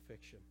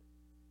crucifixion,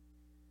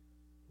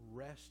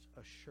 rest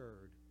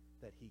assured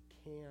that He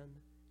can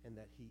and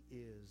that He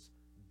is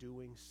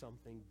doing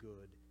something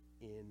good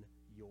in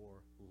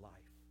your life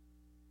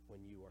when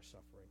you are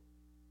suffering.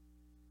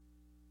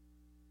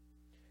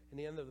 In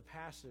the end of the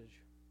passage,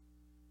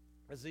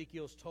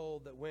 Ezekiel's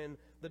told that when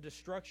the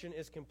destruction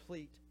is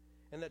complete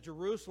and that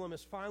Jerusalem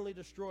is finally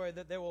destroyed,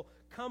 that there will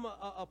come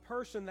a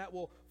person that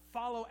will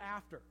follow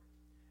after.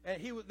 And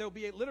there'll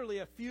be literally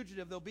a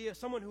fugitive. There'll be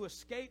someone who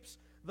escapes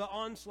the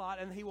onslaught,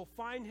 and he will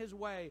find his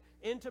way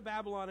into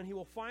Babylon, and he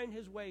will find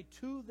his way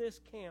to this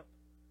camp.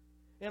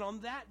 And on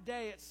that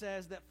day, it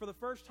says that for the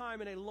first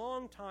time in a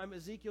long time,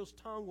 Ezekiel's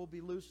tongue will be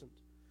loosened.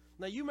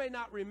 Now, you may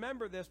not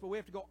remember this, but we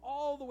have to go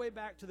all the way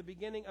back to the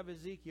beginning of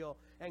Ezekiel.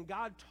 And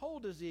God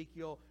told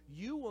Ezekiel,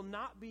 you will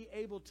not be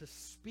able to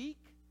speak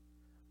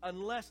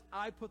unless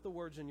I put the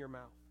words in your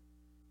mouth.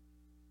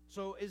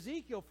 So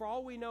Ezekiel, for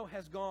all we know,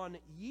 has gone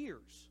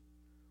years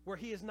where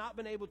he has not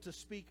been able to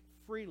speak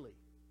freely.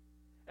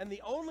 And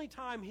the only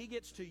time he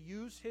gets to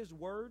use his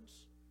words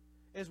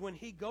is when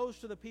he goes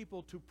to the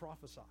people to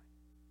prophesy.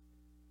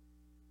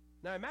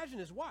 Now imagine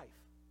his wife.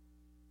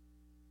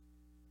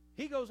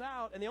 He goes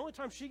out, and the only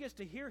time she gets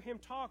to hear him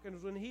talk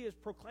is when he is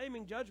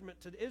proclaiming judgment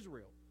to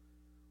Israel.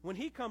 When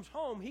he comes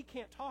home, he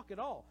can't talk at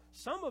all.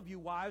 Some of you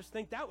wives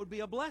think that would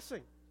be a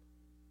blessing.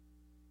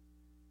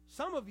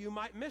 Some of you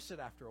might miss it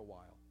after a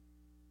while.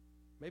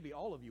 Maybe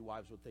all of you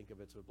wives would think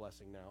of it as a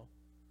blessing now.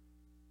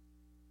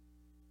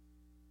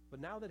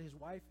 But now that his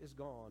wife is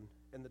gone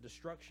and the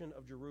destruction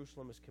of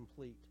Jerusalem is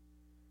complete,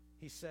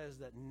 he says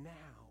that now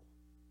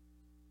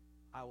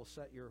I will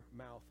set your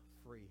mouth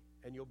free,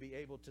 and you'll be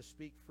able to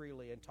speak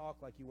freely and talk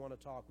like you want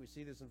to talk. We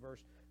see this in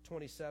verse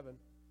 27.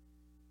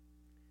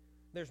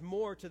 There's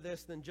more to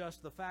this than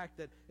just the fact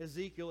that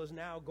Ezekiel is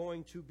now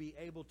going to be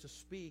able to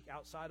speak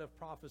outside of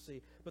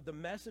prophecy, but the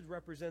message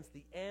represents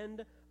the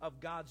end of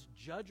God's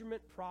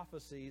judgment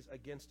prophecies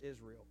against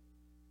Israel.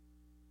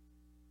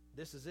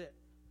 This is it.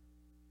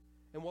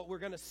 And what we're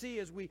going to see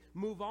as we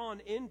move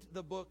on into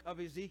the book of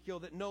Ezekiel,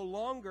 that no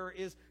longer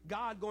is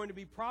God going to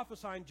be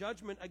prophesying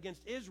judgment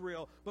against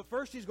Israel, but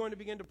first He's going to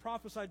begin to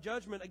prophesy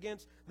judgment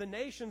against the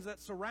nations that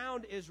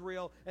surround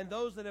Israel and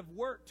those that have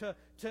worked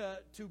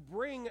to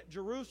bring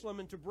Jerusalem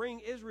and to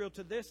bring Israel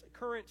to this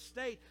current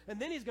state. And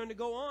then He's going to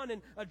go on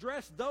and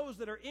address those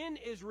that are in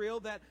Israel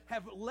that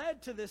have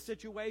led to this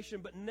situation,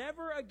 but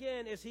never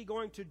again is He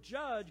going to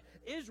judge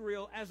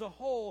Israel as a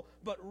whole,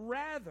 but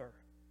rather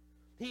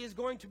He is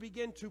going to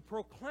begin to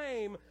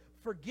proclaim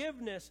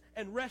forgiveness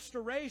and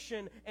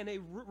restoration and a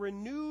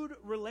renewed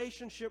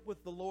relationship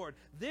with the Lord.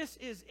 This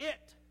is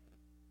it.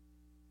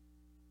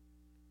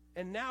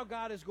 And now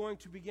God is going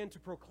to begin to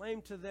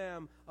proclaim to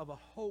them of a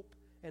hope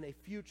and a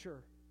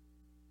future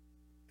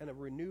and a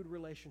renewed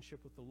relationship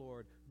with the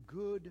Lord.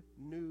 Good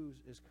news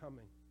is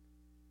coming.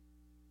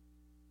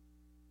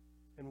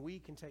 And we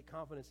can take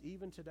confidence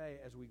even today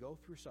as we go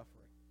through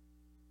suffering,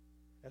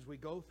 as we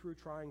go through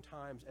trying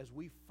times, as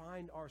we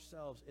find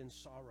ourselves in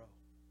sorrow.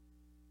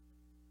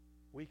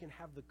 We can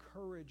have the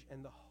courage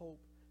and the hope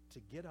to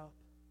get up,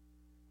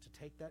 to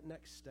take that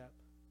next step,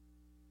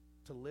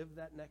 to live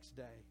that next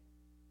day,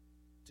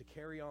 to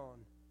carry on,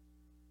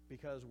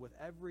 because with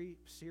every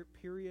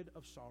period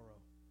of sorrow,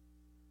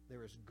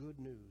 there is good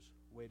news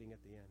waiting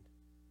at the end.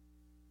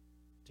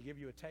 To give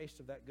you a taste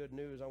of that good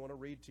news, I want to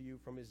read to you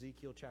from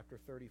Ezekiel chapter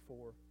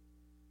 34.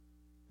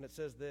 And it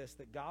says this,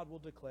 that God will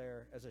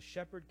declare, as a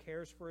shepherd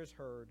cares for his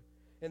herd,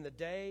 in the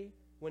day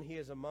when he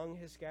is among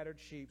his scattered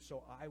sheep,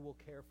 so I will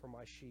care for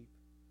my sheep,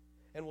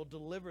 and will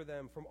deliver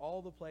them from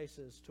all the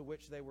places to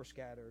which they were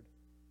scattered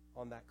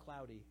on that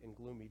cloudy and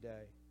gloomy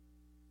day.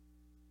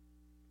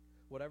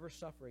 Whatever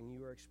suffering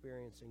you are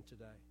experiencing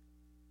today,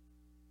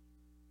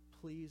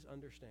 please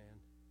understand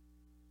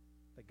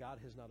that God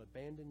has not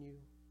abandoned you,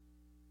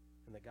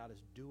 and that God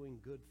is doing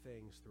good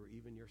things through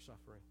even your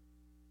suffering.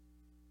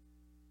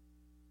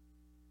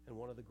 And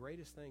one of the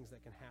greatest things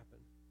that can happen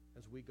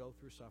as we go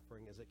through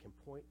suffering is it can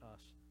point us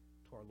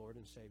to our Lord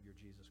and Savior,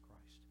 Jesus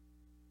Christ.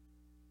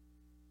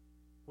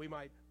 We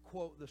might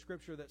quote the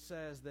scripture that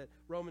says that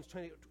Romans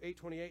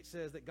 8:28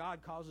 says that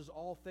God causes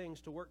all things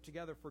to work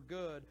together for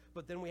good,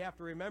 but then we have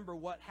to remember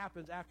what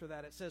happens after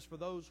that. It says, for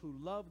those who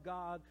love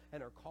God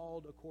and are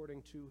called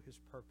according to His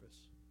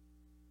purpose.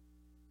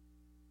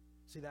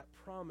 See, that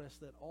promise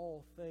that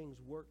all things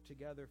work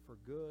together for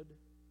good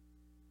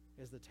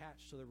is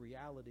attached to the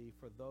reality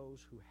for those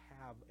who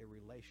have a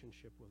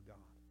relationship with God.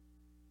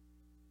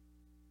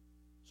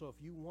 So if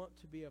you want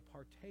to be a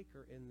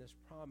partaker in this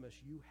promise,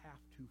 you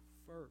have to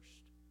first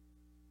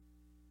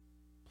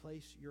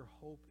place your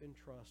hope and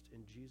trust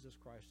in Jesus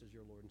Christ as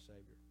your Lord and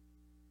Savior.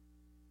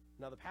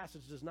 Now, the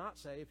passage does not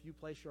say if you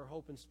place your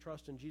hope and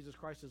trust in Jesus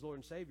Christ as Lord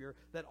and Savior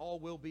that all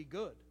will be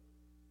good.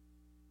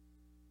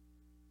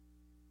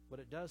 What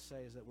it does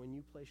say is that when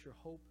you place your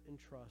hope and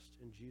trust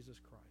in Jesus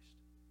Christ,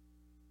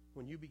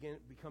 when you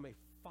become a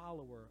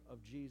follower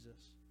of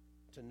Jesus,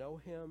 to know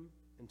him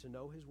and to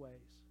know his ways,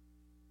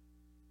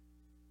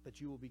 that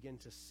you will begin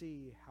to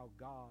see how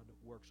God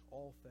works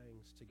all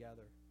things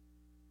together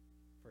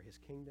for his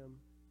kingdom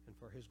and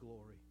for his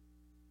glory.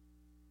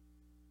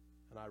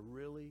 And I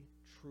really,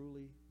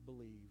 truly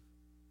believe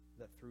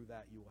that through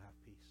that you will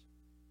have peace.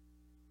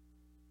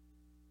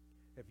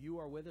 If you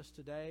are with us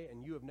today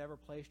and you have never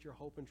placed your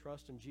hope and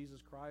trust in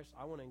Jesus Christ,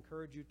 I want to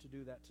encourage you to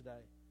do that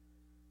today.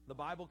 The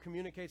Bible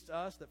communicates to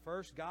us that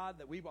first, God,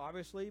 that we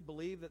obviously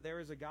believe that there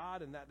is a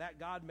God and that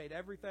God made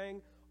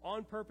everything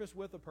on purpose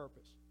with a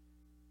purpose.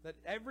 That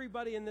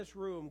everybody in this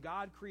room,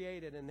 God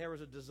created, and there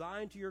was a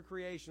design to your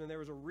creation, and there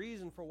was a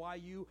reason for why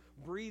you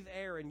breathe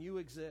air and you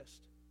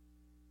exist.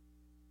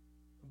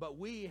 But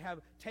we have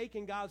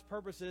taken God's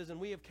purposes and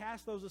we have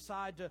cast those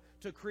aside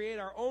to create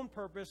our own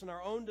purpose and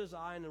our own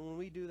design, and when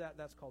we do that,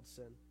 that's called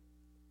sin.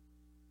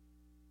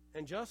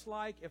 And just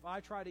like if I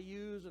try to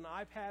use an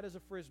iPad as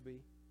a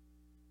frisbee,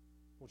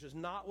 which is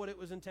not what it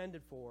was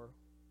intended for,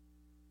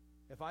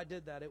 if I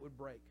did that, it would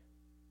break.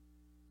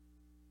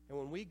 And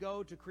when we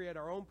go to create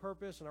our own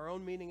purpose and our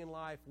own meaning in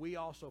life, we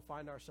also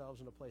find ourselves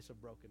in a place of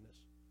brokenness.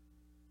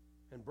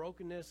 And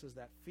brokenness is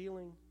that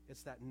feeling,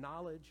 it's that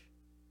knowledge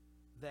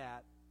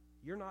that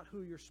you're not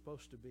who you're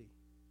supposed to be.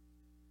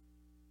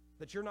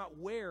 That you're not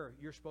where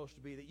you're supposed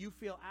to be, that you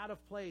feel out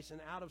of place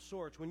and out of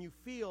sorts. When you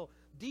feel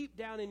deep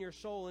down in your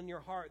soul, in your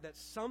heart, that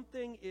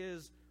something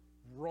is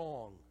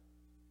wrong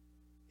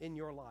in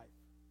your life.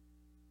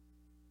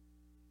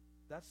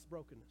 That's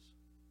brokenness.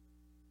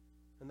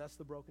 And that's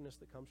the brokenness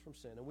that comes from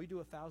sin. And we do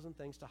 1,000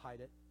 things to hide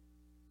it.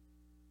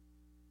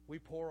 We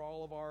pour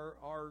all of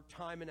our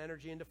time and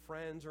energy into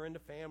friends or into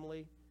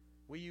family.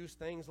 We use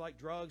things like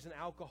drugs and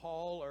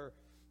alcohol or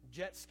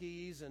jet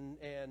skis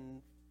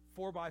and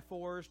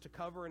 4x4s to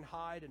cover and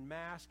hide and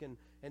mask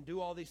and do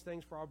all these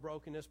things for our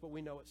brokenness, but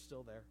we know it's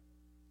still there.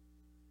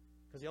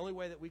 Because the only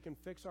way that we can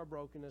fix our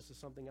brokenness is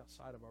something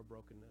outside of our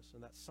brokenness,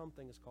 and that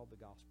something is called the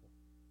gospel.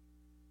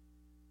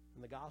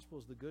 And the gospel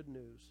is the good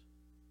news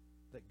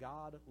that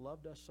God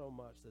loved us so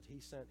much that he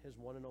sent his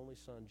one and only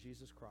Son,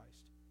 Jesus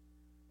Christ,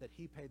 that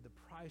he paid the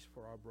price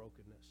for our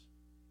brokenness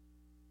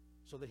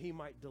so that he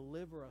might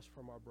deliver us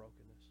from our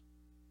brokenness.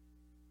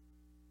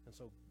 And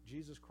so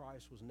Jesus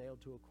Christ was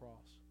nailed to a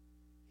cross.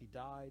 He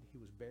died, he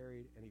was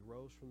buried, and he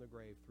rose from the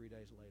grave 3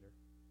 days later.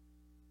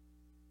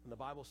 And the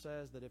Bible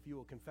says that if you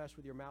will confess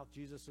with your mouth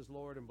Jesus is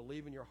Lord and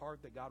believe in your heart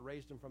that God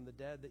raised him from the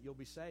dead, that you'll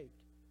be saved.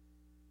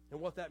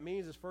 And what that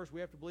means is, first, we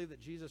have to believe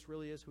that Jesus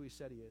really is who he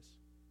said he is.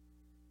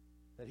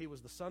 That he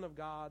was the Son of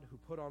God who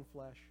put on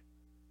flesh,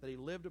 that he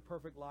lived a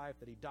perfect life,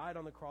 that he died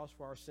on the cross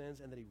for our sins,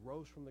 and that he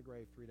rose from the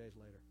grave 3 days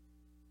later.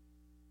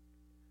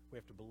 We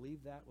have to believe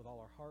that with all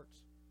our hearts.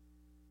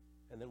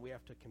 And then we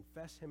have to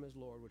confess him as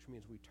Lord, which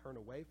means we turn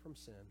away from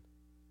sin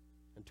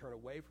and turn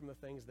away from the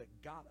things that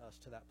got us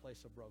to that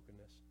place of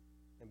brokenness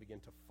and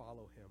begin to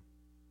follow him.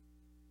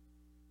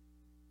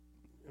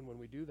 And when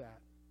we do that,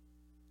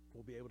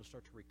 we'll be able to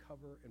start to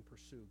recover and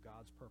pursue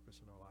God's purpose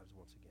in our lives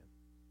once again.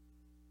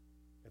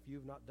 If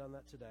you've not done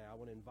that today, I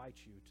want to invite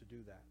you to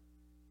do that.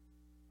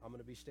 I'm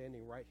going to be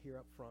standing right here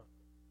up front.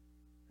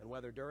 And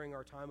whether during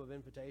our time of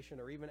invitation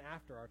or even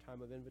after our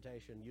time of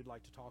invitation, you'd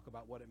like to talk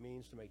about what it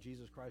means to make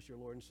Jesus Christ your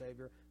Lord and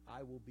Savior,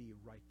 I will be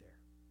right there.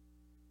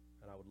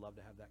 And I would love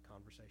to have that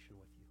conversation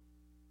with you.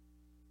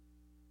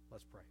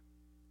 Let's pray.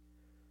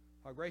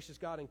 Our gracious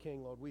God and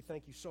King, Lord, we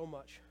thank you so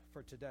much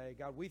for today.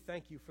 God, we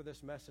thank you for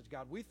this message.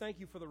 God, we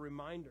thank you for the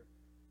reminder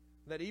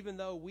that even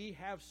though we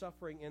have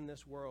suffering in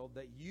this world,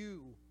 that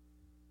you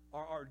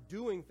are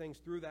doing things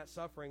through that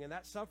suffering, and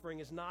that suffering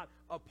is not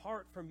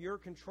apart from your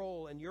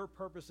control and your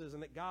purposes,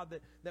 and that, God,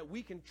 that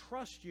we can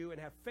trust you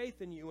and have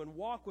faith in you and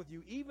walk with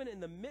you even in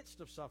the midst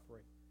of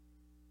suffering,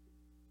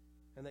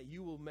 and that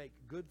you will make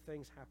good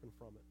things happen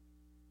from it.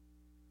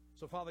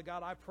 So, Father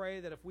God, I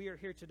pray that if we are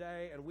here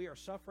today and we are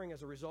suffering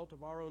as a result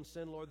of our own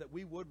sin, Lord, that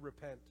we would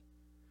repent.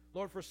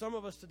 Lord, for some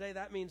of us today,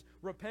 that means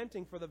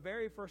repenting for the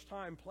very first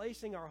time,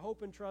 placing our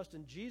hope and trust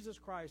in Jesus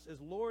Christ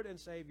as Lord and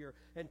Savior,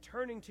 and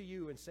turning to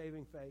you in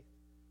saving faith.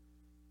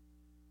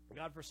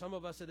 God, for some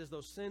of us, it is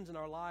those sins in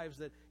our lives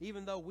that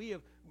even though we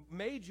have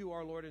made you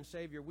our Lord and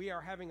Savior, we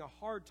are having a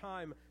hard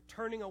time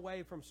turning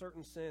away from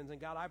certain sins. And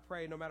God, I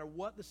pray, no matter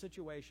what the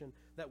situation,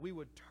 that we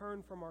would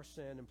turn from our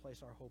sin and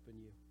place our hope in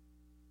you.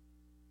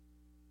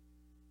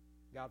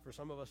 God, for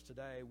some of us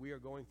today, we are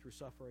going through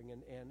suffering,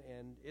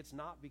 and it's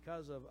not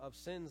because of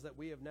sins that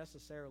we have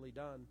necessarily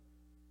done,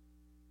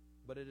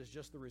 but it is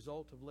just the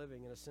result of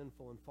living in a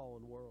sinful and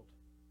fallen world.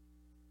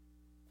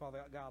 Father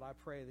God, I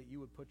pray that you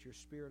would put your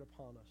Spirit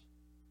upon us,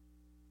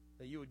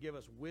 that you would give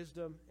us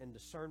wisdom and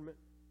discernment.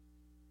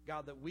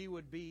 God, that we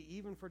would be,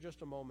 even for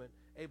just a moment,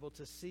 able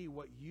to see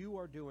what you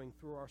are doing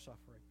through our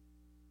suffering,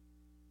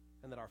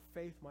 and that our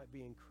faith might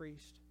be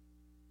increased,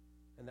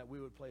 and that we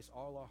would place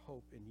all our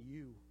hope in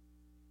you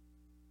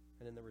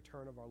and in the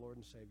return of our Lord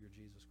and Savior,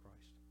 Jesus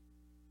Christ.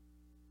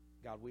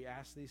 God, we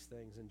ask these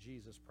things in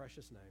Jesus'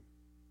 precious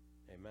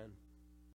name. Amen.